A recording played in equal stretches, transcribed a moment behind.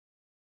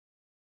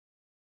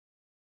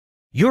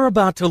You're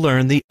about to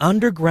learn the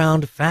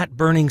underground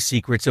fat-burning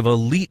secrets of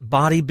elite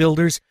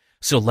bodybuilders,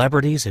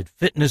 celebrities, and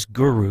fitness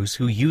gurus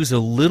who use a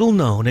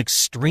little-known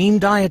extreme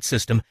diet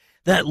system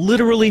that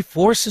literally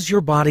forces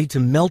your body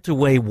to melt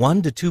away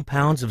 1 to 2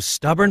 pounds of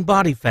stubborn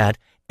body fat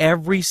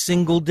every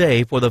single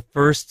day for the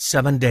first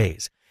 7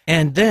 days,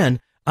 and then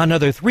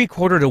another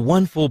 3/4 to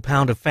 1 full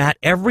pound of fat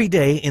every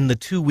day in the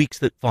 2 weeks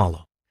that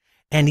follow.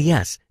 And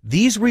yes,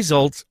 these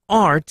results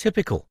are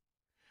typical.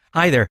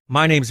 Hi there,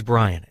 my name's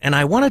Brian, and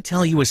I want to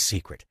tell you a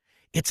secret.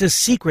 It's a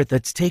secret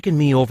that's taken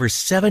me over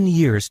 7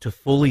 years to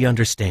fully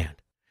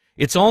understand.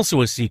 It's also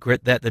a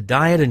secret that the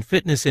diet and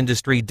fitness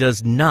industry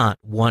does not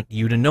want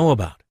you to know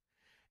about.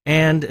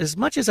 And as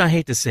much as I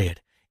hate to say it,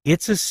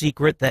 it's a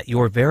secret that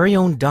your very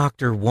own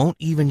doctor won't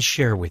even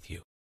share with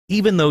you,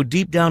 even though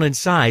deep down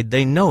inside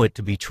they know it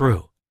to be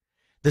true.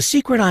 The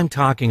secret I'm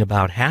talking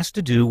about has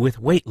to do with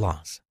weight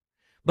loss.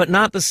 But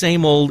not the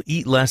same old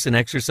eat less and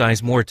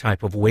exercise more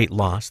type of weight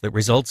loss that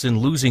results in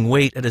losing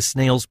weight at a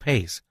snail's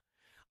pace.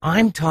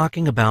 I'm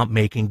talking about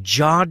making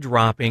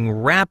jaw-dropping,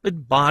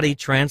 rapid body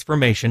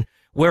transformation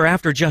where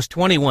after just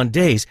 21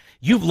 days,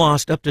 you've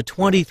lost up to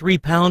 23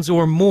 pounds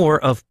or more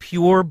of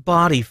pure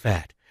body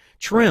fat,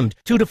 trimmed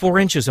 2 to 4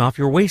 inches off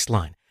your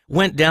waistline,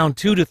 went down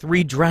 2 to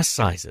 3 dress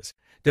sizes,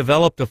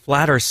 developed a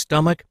flatter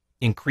stomach,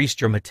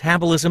 increased your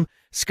metabolism,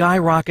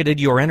 skyrocketed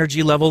your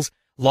energy levels,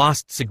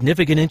 lost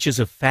significant inches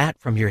of fat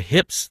from your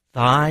hips,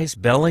 thighs,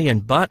 belly,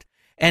 and butt,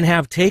 and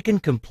have taken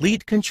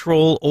complete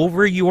control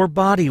over your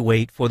body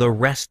weight for the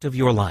rest of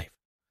your life.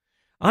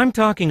 I'm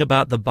talking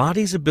about the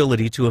body's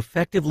ability to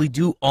effectively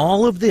do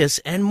all of this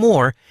and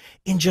more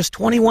in just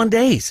 21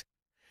 days.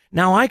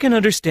 Now, I can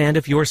understand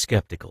if you're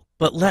skeptical,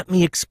 but let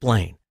me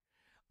explain.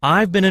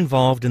 I've been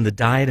involved in the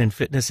diet and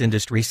fitness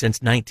industry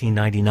since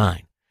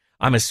 1999.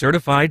 I'm a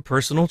certified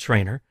personal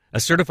trainer, a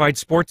certified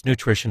sports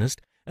nutritionist,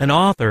 an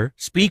author,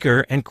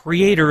 speaker, and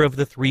creator of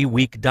the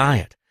 3-week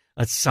diet,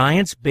 a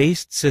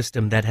science-based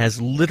system that has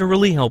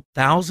literally helped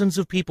thousands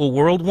of people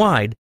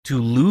worldwide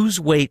to lose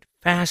weight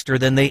faster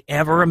than they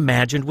ever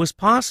imagined was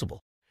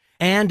possible.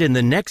 And in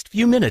the next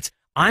few minutes,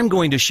 I'm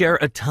going to share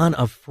a ton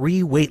of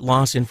free weight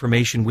loss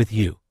information with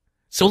you.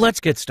 So let's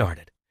get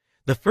started.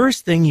 The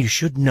first thing you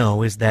should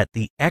know is that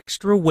the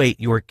extra weight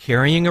you're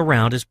carrying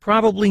around is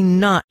probably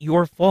not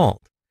your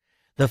fault.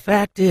 The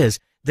fact is,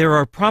 there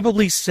are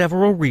probably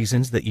several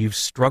reasons that you've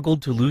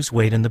struggled to lose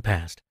weight in the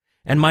past,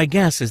 and my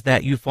guess is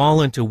that you fall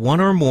into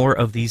one or more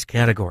of these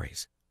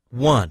categories.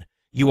 1.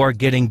 You are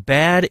getting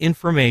bad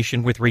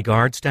information with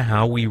regards to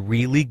how we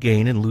really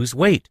gain and lose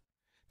weight.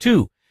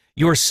 2.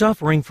 You're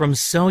suffering from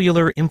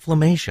cellular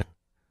inflammation.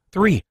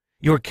 3.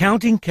 You're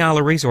counting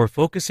calories or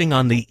focusing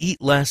on the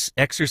eat less,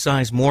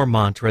 exercise more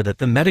mantra that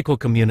the medical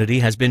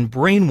community has been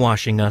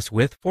brainwashing us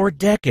with for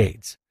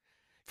decades.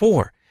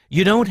 4.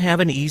 You don't have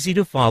an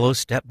easy-to-follow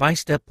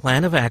step-by-step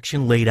plan of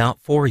action laid out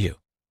for you.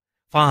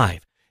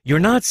 5. You're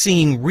not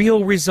seeing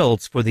real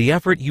results for the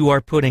effort you are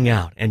putting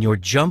out, and you're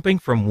jumping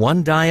from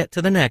one diet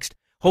to the next,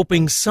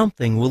 hoping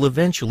something will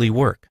eventually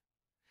work.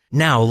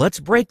 Now, let's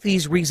break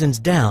these reasons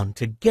down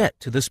to get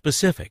to the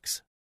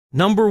specifics.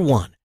 Number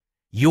 1,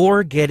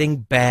 you're getting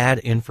bad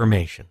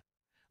information.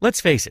 Let's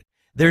face it,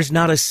 there's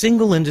not a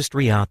single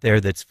industry out there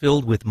that's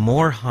filled with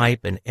more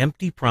hype and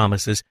empty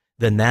promises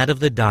than that of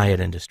the diet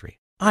industry.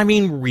 I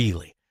mean,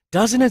 really,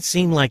 doesn't it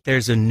seem like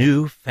there's a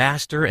new,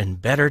 faster, and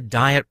better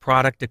diet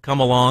product to come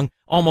along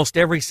almost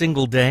every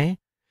single day?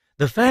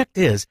 The fact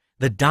is,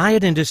 the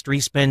diet industry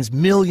spends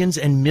millions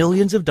and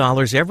millions of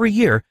dollars every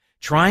year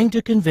trying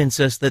to convince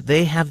us that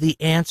they have the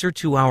answer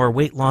to our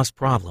weight loss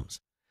problems.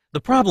 The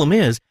problem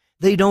is,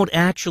 they don't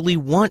actually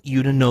want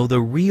you to know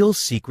the real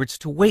secrets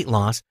to weight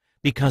loss,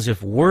 because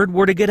if word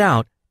were to get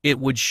out, it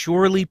would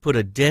surely put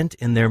a dent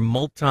in their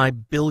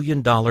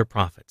multi-billion-dollar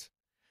profits.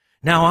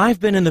 Now, I've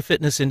been in the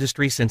fitness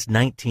industry since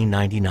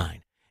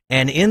 1999,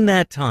 and in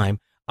that time,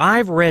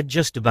 I've read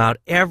just about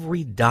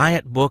every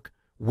diet book,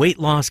 weight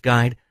loss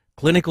guide,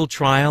 clinical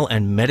trial,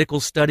 and medical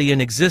study in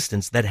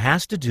existence that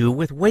has to do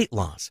with weight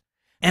loss.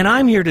 And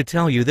I'm here to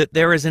tell you that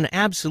there is an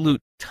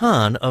absolute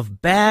ton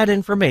of bad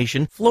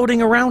information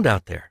floating around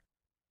out there.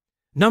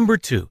 Number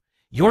 2,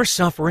 you're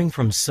suffering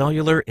from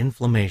cellular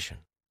inflammation.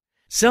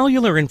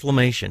 Cellular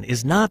inflammation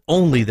is not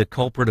only the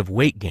culprit of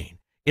weight gain,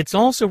 it's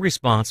also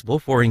responsible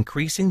for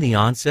increasing the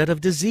onset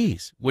of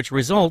disease, which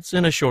results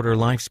in a shorter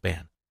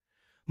lifespan.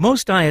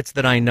 Most diets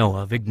that I know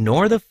of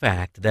ignore the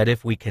fact that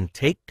if we can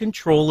take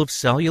control of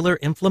cellular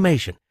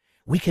inflammation,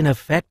 we can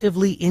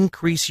effectively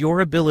increase your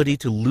ability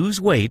to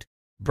lose weight,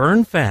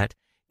 burn fat,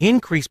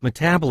 increase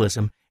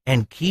metabolism,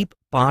 and keep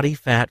body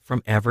fat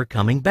from ever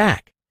coming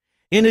back.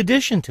 In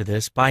addition to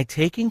this, by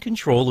taking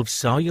control of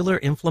cellular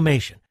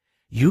inflammation,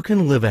 you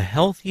can live a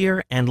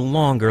healthier and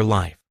longer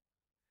life.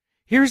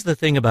 Here's the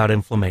thing about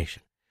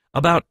inflammation.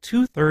 About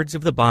 2/3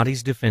 of the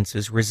body's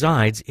defenses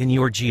resides in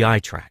your GI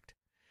tract.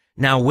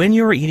 Now, when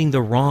you're eating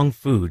the wrong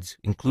foods,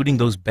 including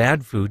those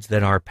bad foods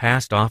that are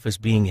passed off as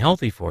being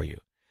healthy for you,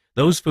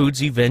 those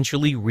foods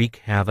eventually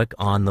wreak havoc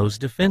on those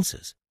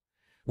defenses.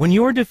 When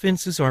your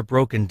defenses are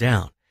broken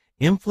down,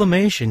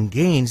 inflammation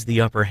gains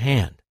the upper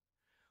hand.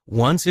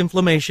 Once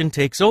inflammation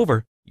takes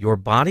over, your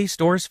body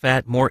stores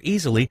fat more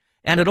easily,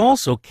 and it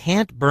also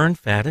can't burn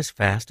fat as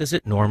fast as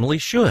it normally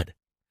should.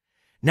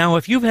 Now,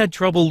 if you've had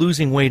trouble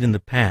losing weight in the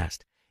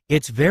past,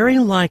 it's very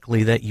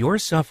likely that you're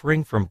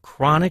suffering from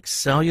chronic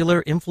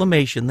cellular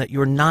inflammation that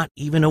you're not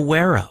even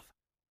aware of.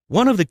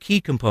 One of the key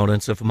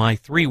components of my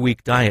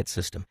 3-week diet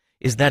system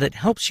is that it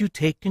helps you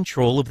take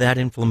control of that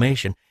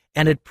inflammation,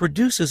 and it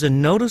produces a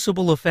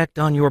noticeable effect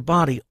on your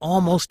body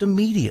almost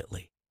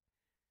immediately.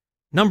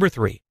 Number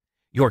 3,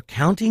 you're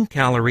counting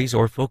calories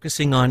or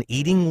focusing on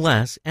eating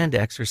less and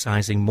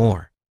exercising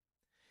more.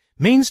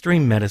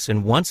 Mainstream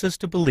medicine wants us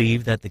to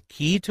believe that the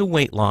key to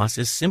weight loss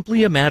is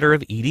simply a matter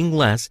of eating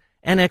less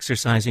and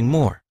exercising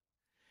more.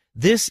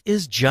 This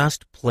is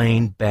just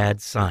plain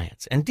bad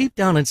science, and deep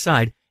down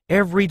inside,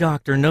 every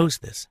doctor knows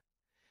this.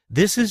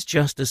 This is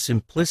just a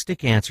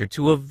simplistic answer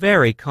to a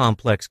very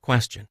complex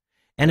question,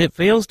 and it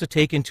fails to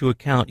take into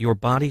account your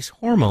body's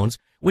hormones,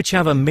 which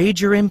have a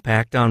major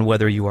impact on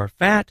whether you are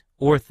fat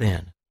or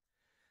thin.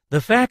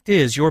 The fact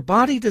is, your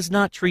body does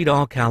not treat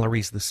all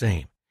calories the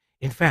same.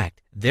 In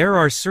fact, there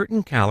are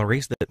certain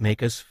calories that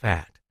make us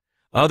fat,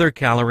 other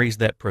calories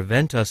that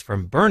prevent us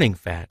from burning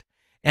fat,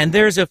 and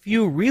there's a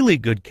few really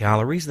good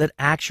calories that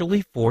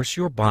actually force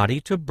your body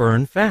to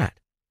burn fat.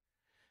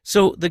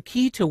 So the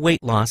key to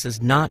weight loss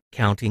is not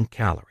counting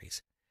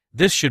calories.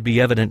 This should be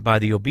evident by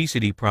the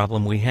obesity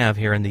problem we have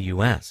here in the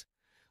U.S.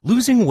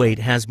 Losing weight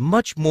has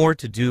much more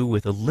to do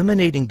with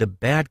eliminating the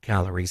bad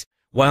calories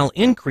while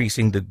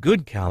increasing the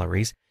good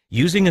calories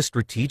using a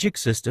strategic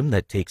system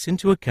that takes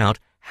into account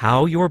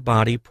how your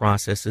body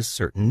processes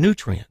certain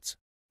nutrients.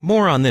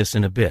 More on this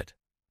in a bit.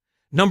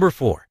 Number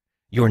 4,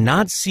 you're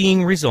not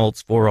seeing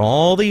results for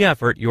all the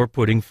effort you're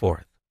putting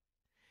forth.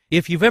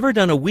 If you've ever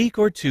done a week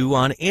or 2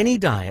 on any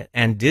diet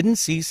and didn't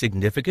see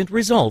significant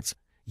results,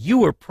 you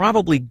were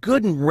probably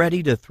good and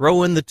ready to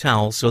throw in the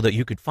towel so that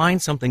you could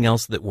find something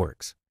else that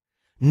works.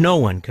 No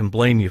one can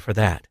blame you for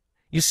that.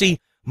 You see,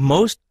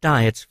 most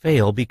diets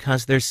fail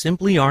because there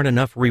simply aren't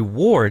enough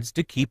rewards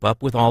to keep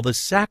up with all the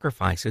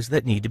sacrifices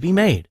that need to be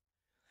made.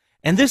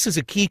 And this is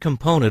a key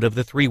component of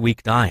the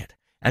 3-week diet,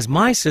 as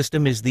my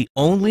system is the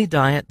only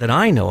diet that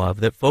I know of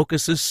that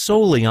focuses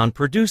solely on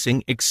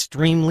producing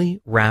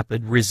extremely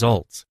rapid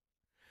results.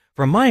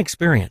 From my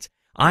experience,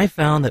 I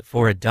found that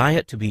for a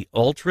diet to be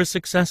ultra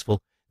successful,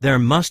 there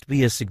must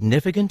be a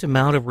significant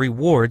amount of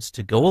rewards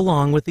to go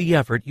along with the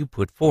effort you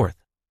put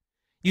forth.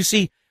 You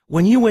see,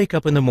 when you wake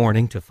up in the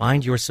morning to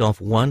find yourself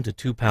 1 to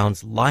 2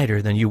 pounds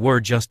lighter than you were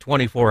just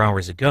 24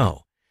 hours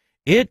ago,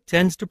 it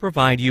tends to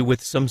provide you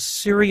with some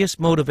serious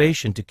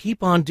motivation to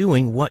keep on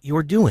doing what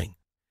you're doing.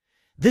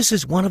 This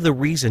is one of the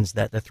reasons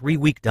that the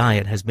 3-week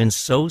diet has been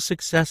so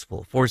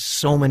successful for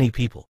so many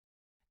people.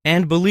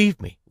 And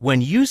believe me,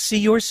 when you see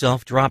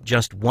yourself drop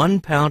just 1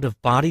 pound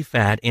of body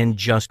fat in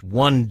just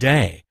 1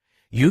 day,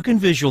 you can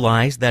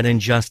visualize that in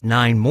just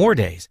 9 more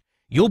days,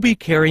 you'll be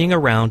carrying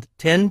around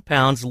 10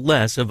 pounds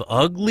less of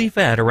ugly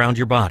fat around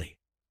your body.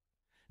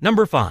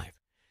 Number 5,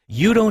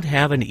 you don't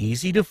have an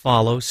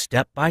easy-to-follow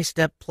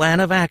step-by-step plan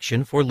of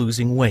action for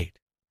losing weight.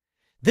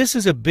 This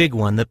is a big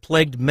one that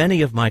plagued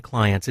many of my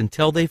clients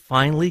until they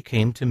finally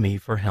came to me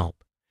for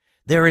help.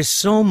 There is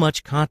so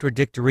much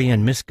contradictory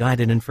and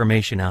misguided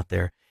information out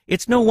there.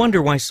 It's no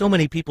wonder why so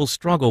many people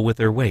struggle with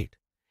their weight.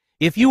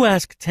 If you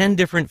ask 10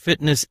 different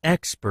fitness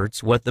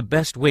experts what the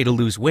best way to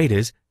lose weight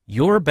is,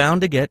 you're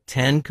bound to get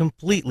 10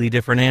 completely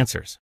different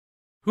answers.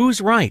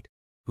 Who's right?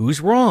 Who's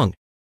wrong?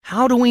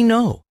 How do we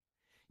know?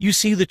 You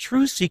see, the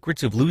true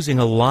secrets of losing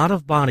a lot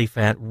of body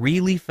fat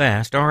really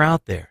fast are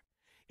out there.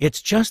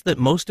 It's just that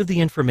most of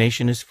the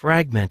information is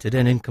fragmented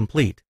and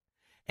incomplete.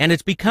 And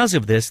it's because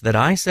of this that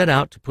I set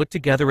out to put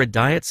together a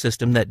diet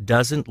system that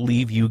doesn't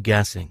leave you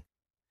guessing.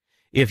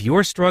 If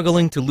you're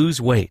struggling to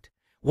lose weight,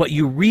 what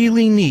you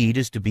really need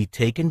is to be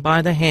taken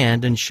by the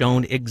hand and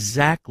shown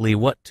exactly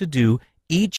what to do each